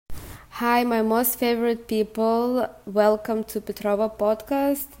Hi, my most favorite people. Welcome to Petrova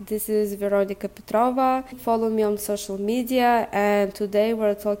podcast. This is Veronica Petrova. Follow me on social media, and today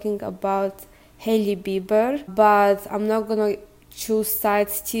we're talking about Hailey Bieber. But I'm not gonna choose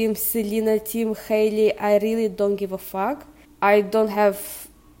sides, team Selena, team Hailey. I really don't give a fuck. I don't have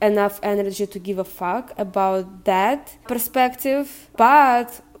enough energy to give a fuck about that perspective.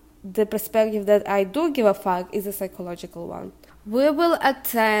 But the perspective that I do give a fuck is a psychological one. We will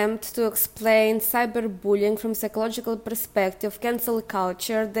attempt to explain cyberbullying from psychological perspective, cancel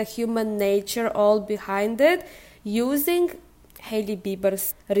culture, the human nature, all behind it, using Hailey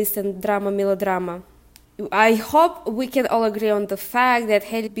Bieber's recent melodrama. I hope we can all agree on the fact that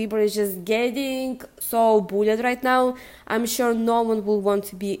Hailey Bieber is just getting so bullied right now. I'm sure no one will want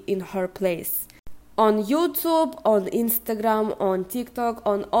to be in her place. On YouTube, on Instagram, on TikTok,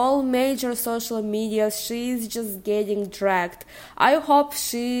 on all major social media, she's just getting dragged. I hope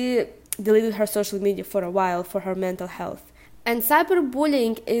she deleted her social media for a while for her mental health. And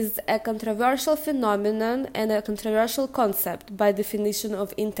cyberbullying is a controversial phenomenon and a controversial concept by definition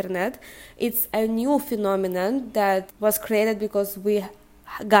of internet. It's a new phenomenon that was created because we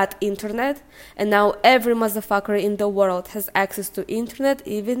got internet, and now every motherfucker in the world has access to internet,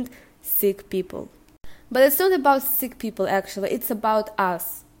 even sick people. But it's not about sick people, actually. It's about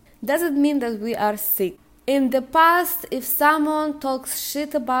us. Doesn't mean that we are sick. In the past, if someone talks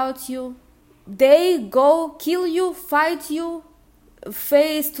shit about you, they go kill you, fight you,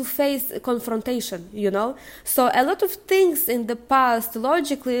 face-to-face confrontation, So a lot of things in the past,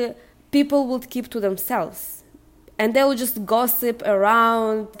 logically, people would keep to themselves. And they would just gossip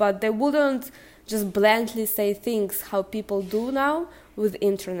around, but they wouldn't just blankly say things how people do now with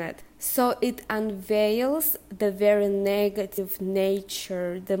internet. So it unveils the very negative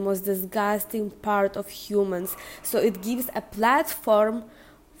nature, the most disgusting part of humans. So it gives a platform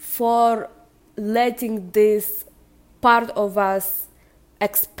for letting this part of us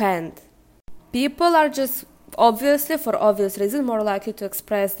expand. People are just, obviously, for obvious reasons, more likely to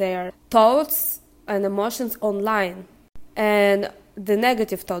express their thoughts and emotions online. And the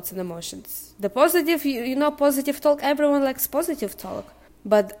negative thoughts and emotions. The positive, positive talk, everyone likes positive talk.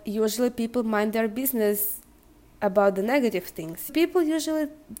 But usually people mind their business about the negative things. People usually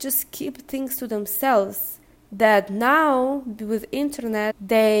just keep things to themselves that now, with internet,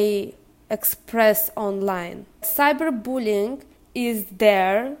 they express online. Cyberbullying is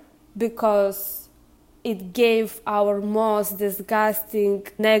there because it gave our most disgusting,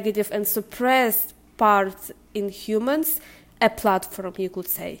 negative and suppressed parts in humans a platform, you could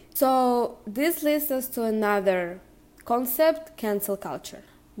say. So this leads us to another concept, cancel culture.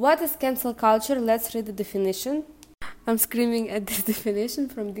 What is cancel culture? Let's read the definition. I'm screaming at this definition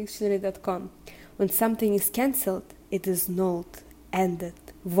from dictionary.com. When something is cancelled, it is nulled, ended,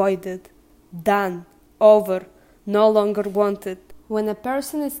 voided, done, over, no longer wanted. When a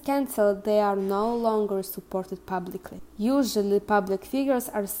person is cancelled, they are no longer supported publicly. Usually, public figures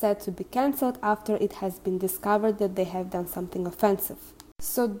are said to be cancelled after it has been discovered that they have done something offensive.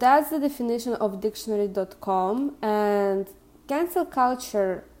 So that's the definition of dictionary.com, and cancel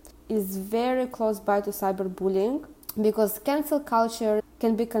culture is very close by to cyberbullying because cancel culture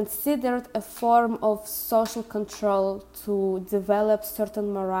can be considered a form of social control to develop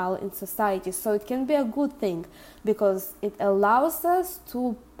certain morale in society. So it can be a good thing because it allows us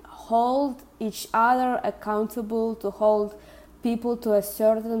to hold each other accountable, to hold people to a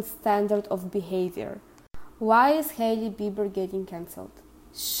certain standard of behavior. Why is Hailey Bieber getting cancelled?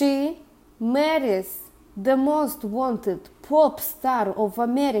 She marries the most wanted pop star of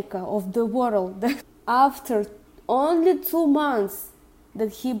America, of the world, after only 2 months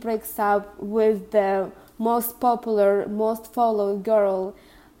that he breaks up with the most popular, most followed girl,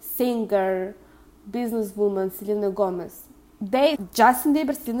 singer, businesswoman, Selena Gomez. Justin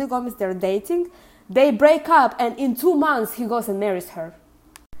Bieber, Selena Gomez, they're dating. They break up, and in 2 months he goes and marries her.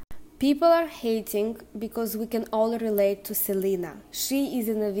 People are hating because we can all relate to Selena. She is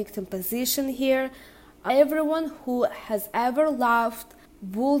in a victim position here. Everyone who has ever loved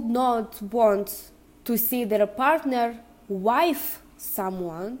would not want to see their partner wife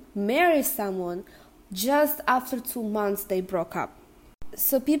someone, marry someone, just after 2 months they broke up.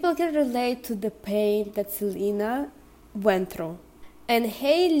 So people can relate to the pain that Selena went through. And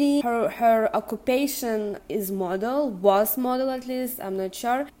Hailey, her occupation is was model at least, I'm not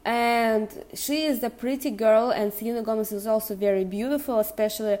sure. And she is a pretty girl, and Selena Gomez is also very beautiful,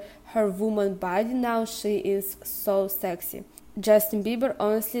 especially her woman body now. She is so sexy. Justin Bieber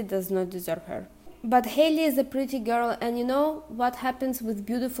honestly does not deserve her. But Hailey is a pretty girl, and you know what happens with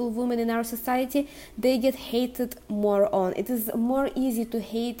beautiful women in our society? They get hated more on. It is more easy to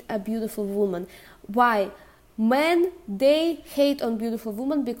hate a beautiful woman. Why? Men, they hate on beautiful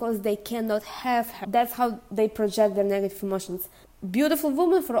women because they cannot have her. That's how they project their negative emotions. Beautiful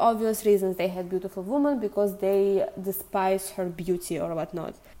woman, for obvious reasons, they hate beautiful woman because they despise her beauty or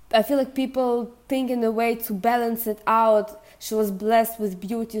whatnot. I feel like people think in a way to balance it out. She was blessed with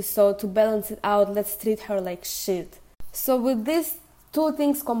beauty, so to balance it out, let's treat her like shit. So with these two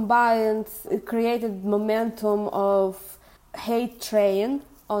things combined, it created momentum of hate train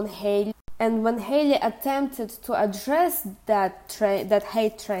on Hailey. And when Hailey attempted to address that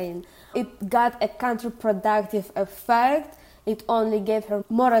hate train, it got a counterproductive effect. It only gave her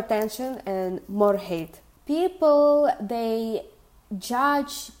more attention and more hate. People, they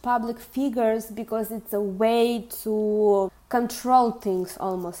judge public figures because it's a way to control things,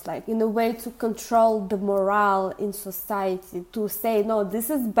 almost like in a way to control the morale in society, to say, no, this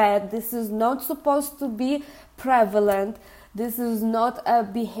is bad, this is not supposed to be prevalent, this is not a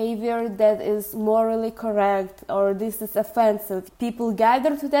behavior that is morally correct, or this is offensive. People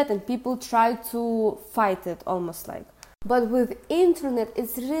gather to that and people try to fight it, almost like. But with internet,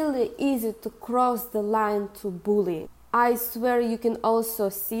 it's really easy to cross the line to bullying. I swear you can also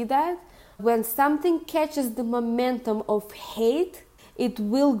see that. When something catches the momentum of hate, it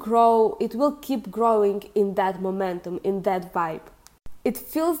will grow, it will keep growing in that momentum, in that vibe. It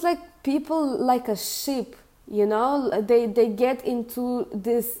feels like people like a sheep, you know? They get into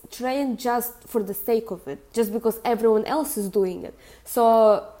this train just for the sake of it, just because everyone else is doing it.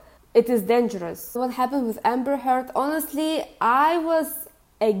 So it is dangerous. What happened with Amber Heard, honestly, I was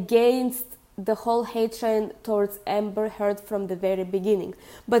against the whole hate train towards Amber Heard from the very beginning.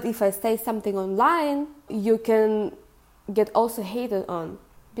 But if I say something online, you can get also hated on.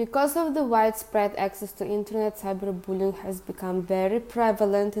 Because of the widespread access to internet, cyberbullying has become very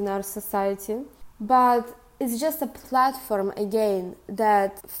prevalent in our society. But it's just a platform, again,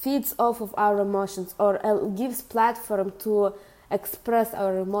 that feeds off of our emotions, or gives platform to express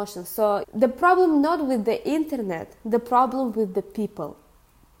our emotions. So the problem not with the internet, the problem with the people.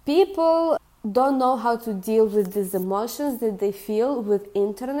 People don't know how to deal with these emotions that they feel with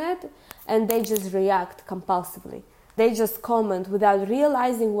internet, and they just react compulsively. They just comment without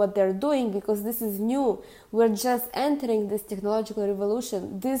realizing what they're doing, because this is new. We're just entering this technological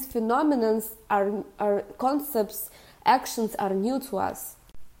revolution. These phenomena are concepts, actions are new to us.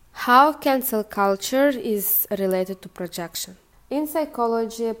 How cancel culture is related to projection. In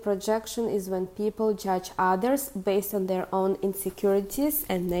psychology, projection is when people judge others based on their own insecurities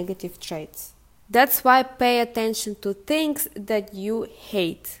and negative traits. That's why pay attention to things that you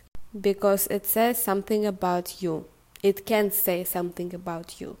hate, because it says something about you. It can say something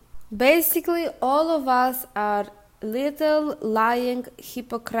about you. Basically, all of us are little lying,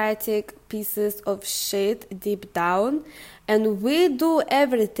 hypocritic pieces of shit deep down, and we do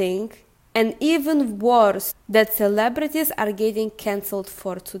everything. And even worse, that celebrities are getting cancelled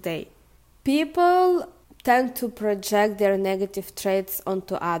for today. People tend to project their negative traits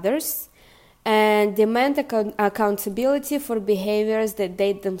onto others and demand accountability for behaviors that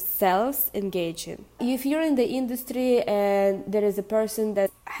they themselves engage in. If you're in the industry and there is a person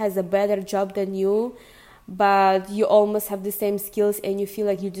that has a better job than you, but you almost have the same skills and you feel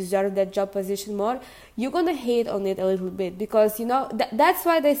like you deserve that job position more, you're gonna hate on it a little bit, because you know that's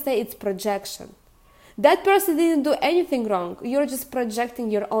why they say it's projection. That person didn't do anything wrong. You're just projecting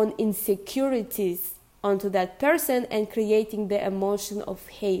your own insecurities onto that person and creating the emotion of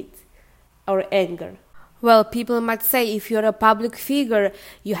hate or anger. Well, people might say, if you're a public figure,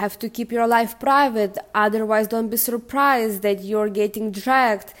 you have to keep your life private, otherwise don't be surprised that you're getting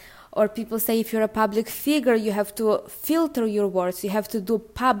dragged. Or people say, if you're a public figure, you have to filter your words. You have to do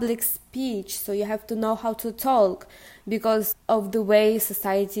public speech. So you have to know how to talk because of the way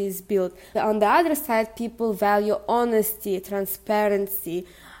society is built. On the other side, people value honesty, transparency,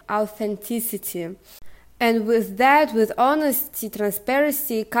 authenticity. And with that, with honesty,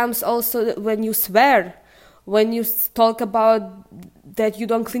 transparency, comes also when you swear. When you talk about that you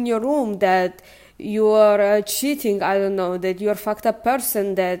don't clean your room, that you are cheating, I don't know, that you're a fucked up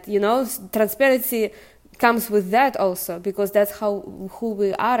person, that, you know, transparency comes with that also, because that's who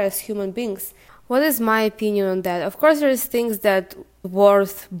we are as human beings. What is my opinion on that? Of course, there is things that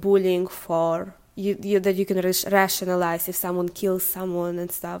worth bullying for, that you can rationalize. If someone kills someone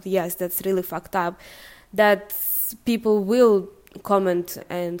and stuff, yes, that's really fucked up. That people will comment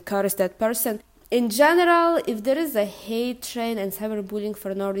and curse that person. In general, if there is a hate train and cyberbullying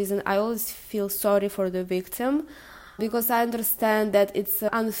for no reason, I always feel sorry for the victim. because I understand that it's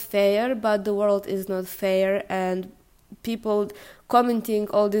unfair, but the world is not fair, and people commenting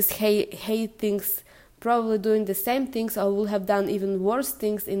all these hate things probably doing the same things or will have done even worse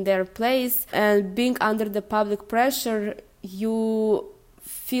things in their place. And being under the public pressure, you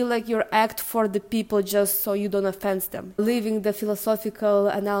feel like you act for the people just so you don't offend them. Leaving the philosophical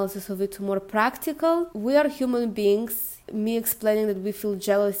analysis of it to more practical, we are human beings. Me explaining that we feel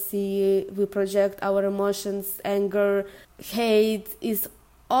jealousy, we project our emotions, anger, hate, is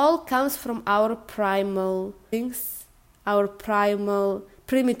all comes from our primal things, our primal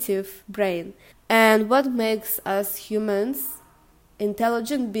primitive brain. And what makes us humans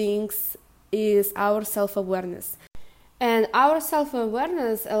intelligent beings is our self-awareness. And our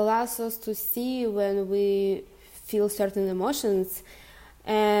self-awareness allows us to see when we feel certain emotions.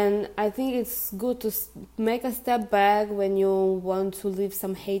 And I think it's good to make a step back when you want to leave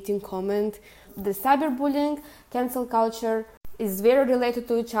some hating comment. The cyberbullying, cancel culture is very related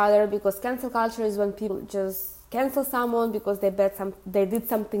to each other, because cancel culture is when people just cancel someone because they did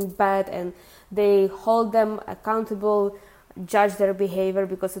something bad and they hold them accountable, judge their behavior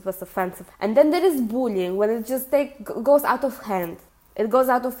because it was offensive. And then there is bullying, when it just goes out of hand. It goes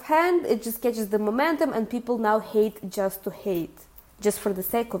out of hand, it just catches the momentum, and people now hate just to hate, just for the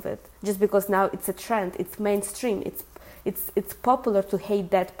sake of it, just because now it's a trend, it's mainstream, it's popular to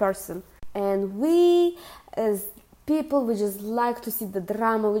hate that person. And we as people, we just like to see the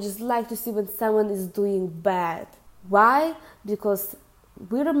drama, we just like to see when someone is doing bad. Why? Because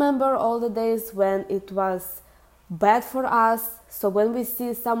we remember all the days when it was bad for us, so when we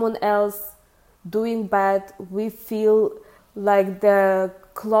see someone else doing bad, we feel like the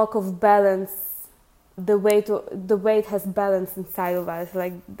clock of balance, the weight has balance inside of us,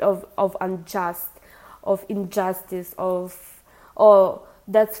 like of injustice, oh,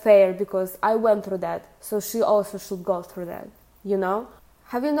 that's fair because I went through that, so she also should go through that, you know?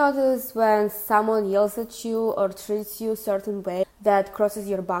 Have you noticed when someone yells at you or treats you a certain way that crosses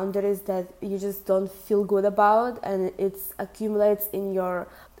your boundaries, that you just don't feel good about, and it accumulates in your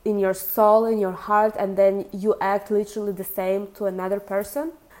soul, in your heart, and then you act literally the same to another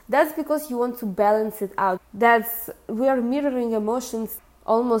person? That's because you want to balance it out. We are mirroring emotions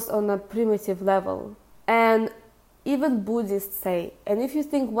almost on a primitive level. And even Buddhists say, and if you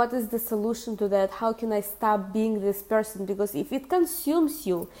think, what is the solution to that? How can I stop being this person? Because if it consumes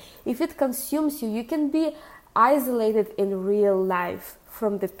you, you can be isolated in real life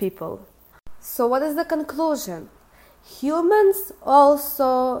from the people. So what is the conclusion? Humans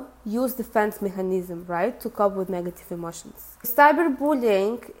also use defense mechanism, right, to cope with negative emotions.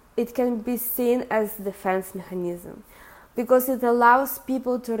 Cyberbullying, it can be seen as defense mechanism because it allows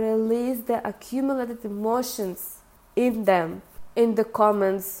people to release the accumulated emotions in them in the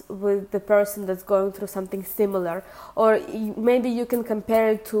comments with the person that's going through something similar. Or maybe you can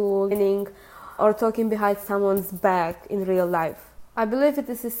compare it to winning or talking behind someone's back in real life. I believe it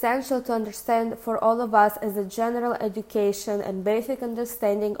is essential to understand for all of us as a general education and basic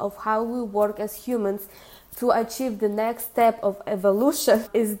understanding of how we work as humans to achieve the next step of evolution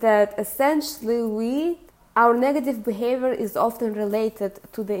is that essentially our negative behavior is often related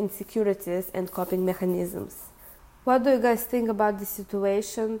to the insecurities and coping mechanisms. What do you guys think about this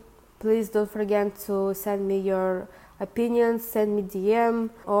situation? Please don't forget to send me your opinions, send me DM,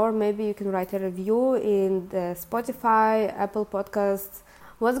 or maybe you can write a review in the Spotify, Apple Podcasts.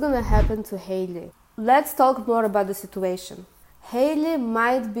 What's gonna happen to Hailey? Let's talk more about the situation. Hailey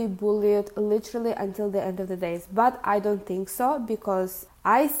might be bullied literally until the end of the days, but I don't think so, because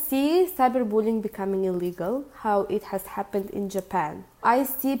I see cyberbullying becoming illegal, how it has happened in Japan. I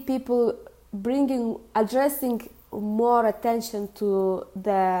see people addressing more attention to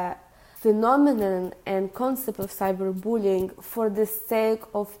the phenomenon and concept of cyberbullying for the sake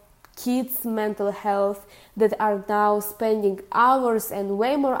of kids' mental health that are now spending hours and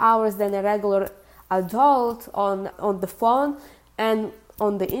way more hours than a regular adult on the phone and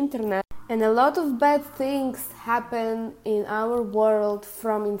on the internet. And a lot of bad things happen in our world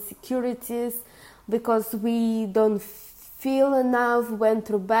from insecurities because we don't feel enough, went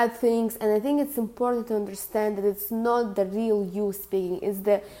through bad things. And I think it's important to understand that it's not the real you speaking, it's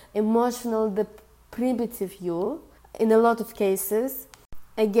the emotional, the primitive you in a lot of cases.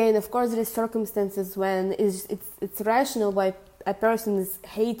 Again, of course, there is circumstances when it's rational why a person is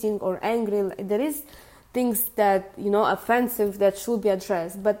hating or angry. There is things that, offensive that should be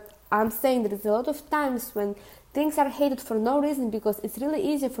addressed. But I'm saying that there's a lot of times when things are hated for no reason, because it's really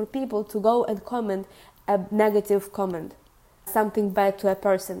easy for people to go and comment a negative comment, something bad to a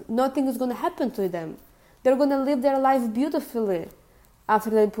person. Nothing is going to happen to them. They're going to live their life beautifully after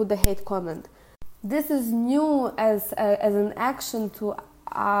they put the hate comment. This is new as an action to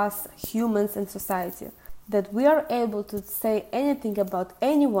us humans in society, that we are able to say anything about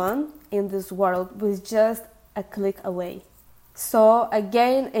anyone in this world with just a click away. So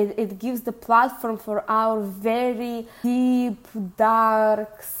again, it gives the platform for our very deep,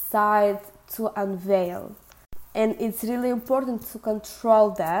 dark side to unveil. And it's really important to control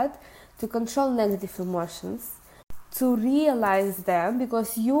that, to control negative emotions, to realize them,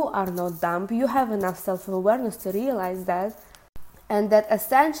 because you are not dumb, you have enough self-awareness to realize that, and that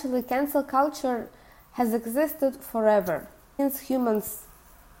essentially cancel culture has existed forever. Since humans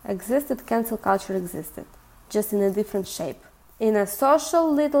existed, cancel culture existed, just in a different shape. In a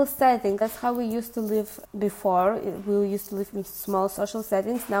social little setting, that's how we used to live before. We used to live in small social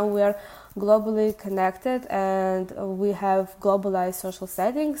settings. Now we are globally connected and we have globalized social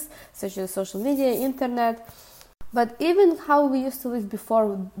settings, such as social media, internet. But even how we used to live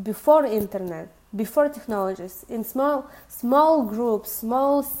before internet, before technologies, in small groups,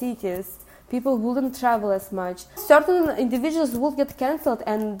 small cities, people wouldn't travel as much. Certain individuals would get cancelled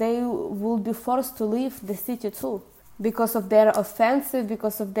and they would be forced to leave the city too, because of their offensive,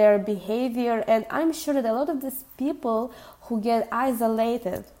 because of their behavior. And I'm sure that a lot of these people who get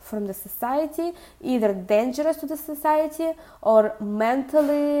isolated from the society, either dangerous to the society or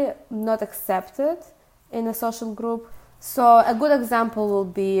mentally not accepted in a social group. So a good example will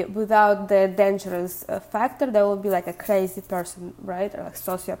be, without the dangerous factor, there will be like a crazy person, right, or a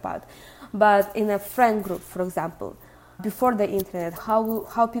sociopath. But in a friend group, for example, before the internet,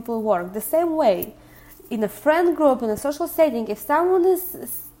 how people work, the same way. In a friend group, in a social setting, if someone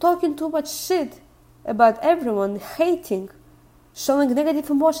is talking too much shit about everyone, hating, showing negative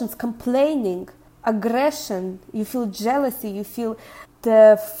emotions, complaining, aggression, you feel jealousy, you feel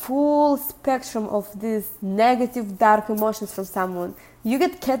the full spectrum of these negative, dark emotions from someone, you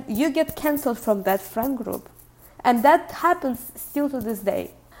get cancelled from that friend group. And that happens still to this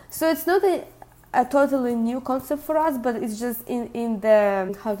day. So it's not a totally new concept for us, but it's just in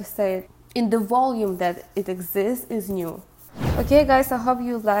the, how to say it, in the volume that it exists is new. Okay guys, I hope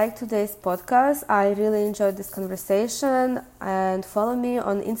you liked today's podcast. I really enjoyed this conversation, and follow me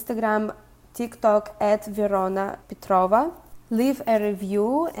on Instagram, TikTok at Verona Petrova. Leave a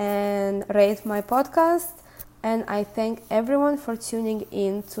review and rate my podcast. And I thank everyone for tuning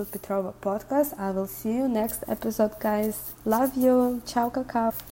in to Petrova podcast. I will see you next episode, guys. Love you. Ciao, kakao.